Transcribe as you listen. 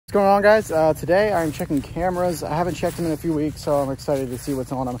What's going on, guys? Today I'm checking cameras. I haven't checked them in a few weeks, so I'm excited to see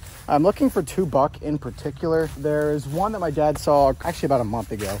what's on them. I'm looking for 2 buck in particular. There's one that my dad saw actually about a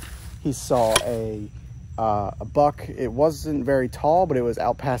month ago. He saw a buck. It wasn't very tall, but it was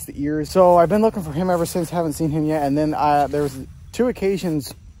out past the ears. So I've been looking for him ever since. Haven't seen him yet. And then there was 2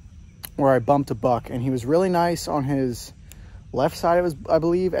 occasions where I bumped a buck, and he was really nice on his left side, I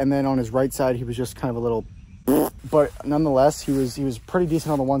believe, and then on his right side he was just kind of a little, but nonetheless he was pretty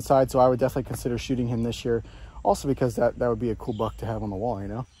decent on the one side, so I would definitely consider shooting him this year, also because that would be a cool buck to have on the wall, you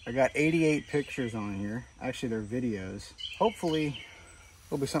know. I got 88 pictures on here. Actually, they're videos. Hopefully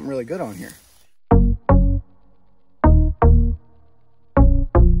there'll be something really good on here.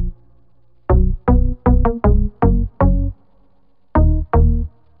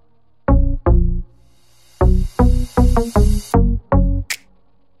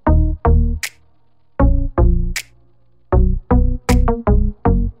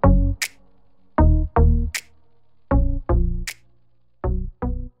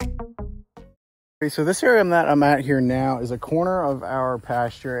 So this area that I'm at here now is a corner of our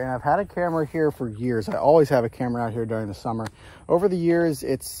pasture, and I've had a camera here for years. I always have a camera out here during the summer. Over the years,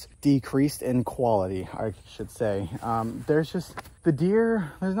 it's decreased in quality, I should say. There's just the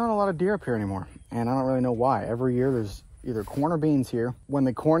deer, there's not a lot of deer up here anymore, and I don't really know why. Every year there's either corn or beans here. When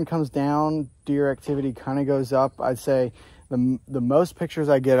the corn comes down, deer activity kind of goes up. I'd say the most pictures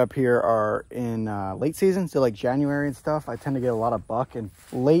I get up here are in late season, so like January and stuff. I tend to get a lot of buck and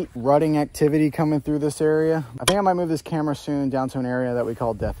late rutting activity coming through this area. I think I might move this camera soon down to an area that we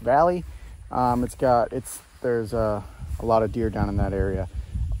call Death Valley. There's a lot of deer down in that area,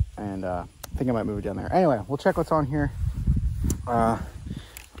 and I think I might move it down there. Anyway, we'll check what's on here.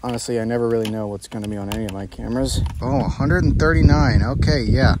 Honestly, I never really know what's going to be on any of my cameras. Oh, 139. Okay,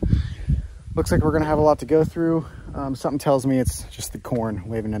 yeah. Looks like we're going to have a lot to go through. Something tells me it's just the corn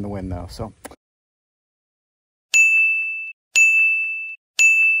waving in the wind, though. So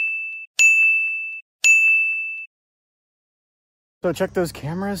check those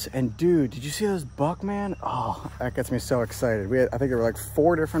cameras, and dude, did you see those buck, man? Oh, that gets me so excited. I think there were like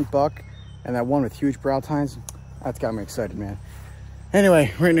 4 different buck, and that one with huge brow tines. That's got me excited, man.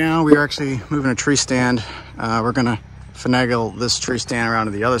 Anyway, right now we are actually moving a tree stand. We're gonna finagle this tree stand around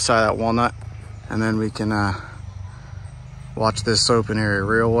to the other side of that walnut, and then we can watch this open area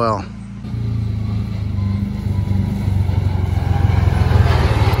real well.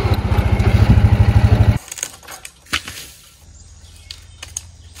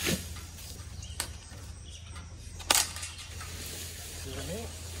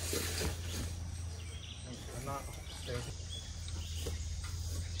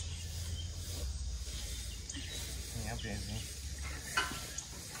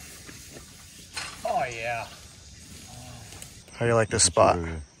 Oh yeah. How do you like this spot?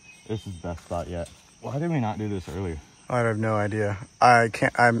 This is the best spot yet. Why did we not do this earlier? I have no idea.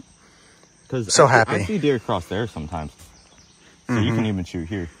 I'm so happy. I see deer across there sometimes. So you can even shoot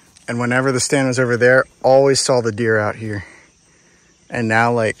here. And whenever the stand was over there, always saw the deer out here. And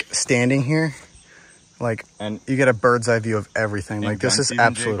now, like, standing here, like, you get a bird's eye view of everything. Like, this is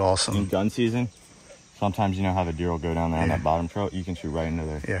absolute awesome. In gun season, sometimes you know how the deer will go down there on that bottom trail. You can shoot right into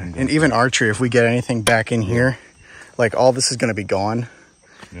there. Yeah, and even archery, if we get anything back in here, like, all this is going to be gone.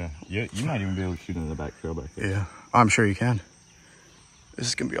 Yeah, you might even be able to shoot in the back trail back there. Yeah, I'm sure you can. This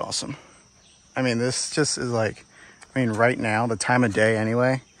is going to be awesome. I mean, this just is like, right now, the time of day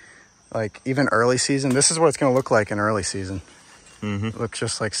anyway, like, even early season, this is what it's going to look like in early season. It looks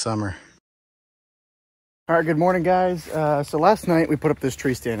just like summer. All right, good morning, guys. So last night we put up this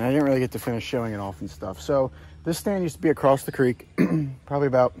tree stand. I didn't really get to finish showing it off and stuff. So this stand used to be across the creek, probably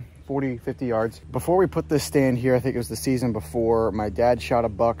about 40, 50 yards. Before we put this stand here, I think it was the season before, my dad shot a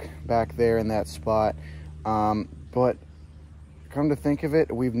buck back there in that spot. But come to think of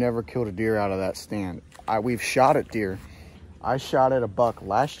it, we've never killed a deer out of that stand. We've shot at deer. I shot at a buck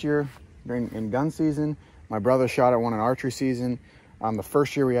last year in gun season. My brother shot at one in archery season. The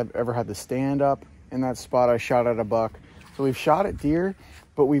first year we ever had the stand up in that spot, I shot at a buck. So we've shot at deer,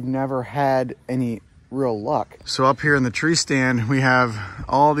 but we've never had any real luck. So up here in the tree stand, we have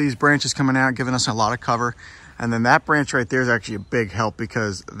all these branches coming out, giving us a lot of cover. And then that branch right there is actually a big help,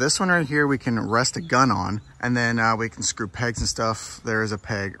 because this one right here we can rest a gun on, and then we can screw pegs and stuff. There is a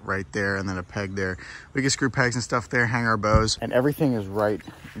peg right there, and then a peg there. We can screw pegs and stuff there, hang our bows, and everything is right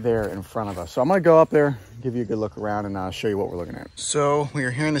there in front of us. So I'm gonna go up there, give you a good look around, and show you what we're looking at. So we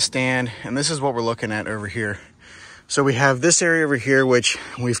are here in the stand, and this is what we're looking at over here. So we have this area over here, which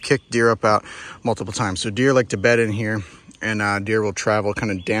we've kicked deer up out multiple times. So deer like to bed in here, and deer will travel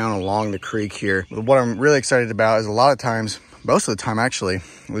kind of down along the creek here. What I'm really excited about is a lot of times most of the time actually,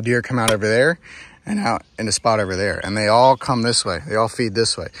 the deer come out over there and out in the spot over there, and they all come this way. They all feed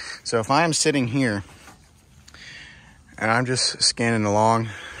this way. So if I'm sitting here and I'm just scanning along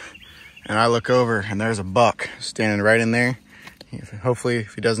and I look over and there's a buck standing right in there, hopefully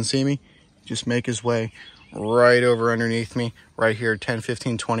if he doesn't see me, just make his way right over underneath me, right here, 10,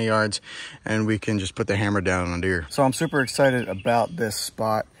 15, 20 yards, and we can just put the hammer down on a deer. So I'm super excited about this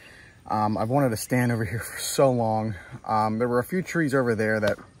spot. I've wanted to stand over here for so long. There were a few trees over there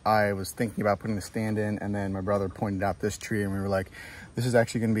that I was thinking about putting the stand in, and then my brother pointed out this tree and we were like, this is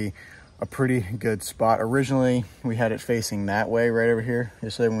actually gonna be a pretty good spot. Originally, we had it facing that way, right over here.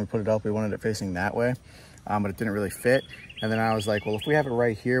 Yesterday when we put it up, we wanted it facing that way, but it didn't really fit. And then I was like, well, if we have it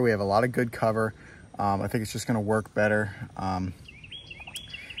right here, we have a lot of good cover. I think it's just gonna work better.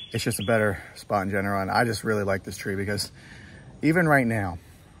 It's just a better spot in general. And I just really like this tree because even right now,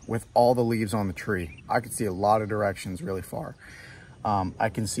 with all the leaves on the tree, I can see a lot of directions really far. I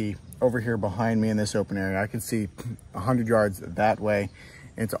can see over here behind me in this open area, I can see 100 yards that way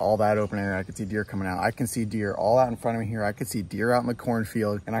into all that open area. I can see deer coming out. I can see deer all out in front of me here. I can see deer out in the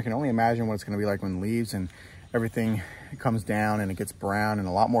cornfield, and I can only imagine what it's gonna be like when leaves and everything comes down and it gets brown and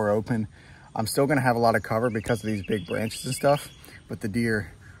a lot more open. I'm still gonna have a lot of cover because of these big branches and stuff, but the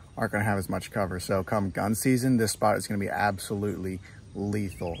deer aren't gonna have as much cover. So come gun season, this spot is gonna be absolutely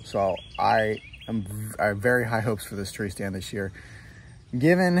lethal. So I have very high hopes for this tree stand this year.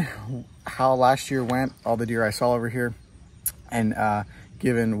 Given how last year went, all the deer I saw over here, and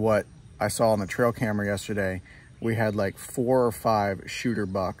given what I saw on the trail camera yesterday, we had like 4 or 5 shooter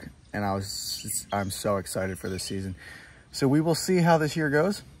buck, and I'm so excited for this season. So we will see how this year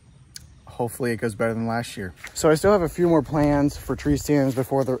goes. Hopefully it goes better than last year. So I still have a few more plans for tree stands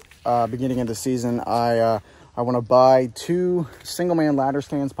before the beginning of the season. I want to buy 2 single man ladder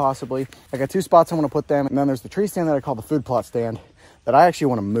stands possibly. I got 2 spots I want to put them. And then there's the tree stand that I call the food plot stand that I actually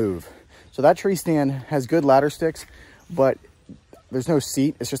want to move. So that tree stand has good ladder sticks, but there's no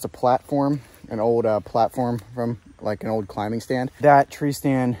seat. It's just a platform, an old platform from like an old climbing stand. That tree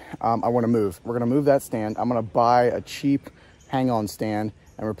stand I want to move. We're going to move that stand. I'm going to buy a cheap hang-on stand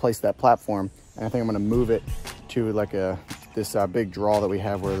and replace that platform. And I think I'm gonna move it to like this big draw that we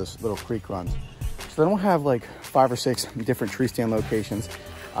have where this little creek runs. So then we'll have like 5 or 6 different tree stand locations.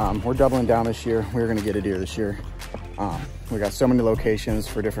 We're doubling down this year. We're gonna get a deer this year. We got so many locations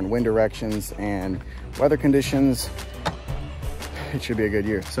for different wind directions and weather conditions. It should be a good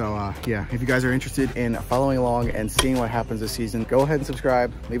year. So yeah, if you guys are interested in following along and seeing what happens this season, go ahead and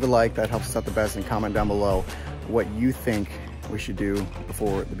subscribe, leave a like, that helps us out the best, and comment down below what you think we should do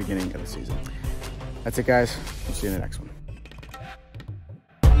before the beginning of the season. That's it, guys. We'll see you in the next one.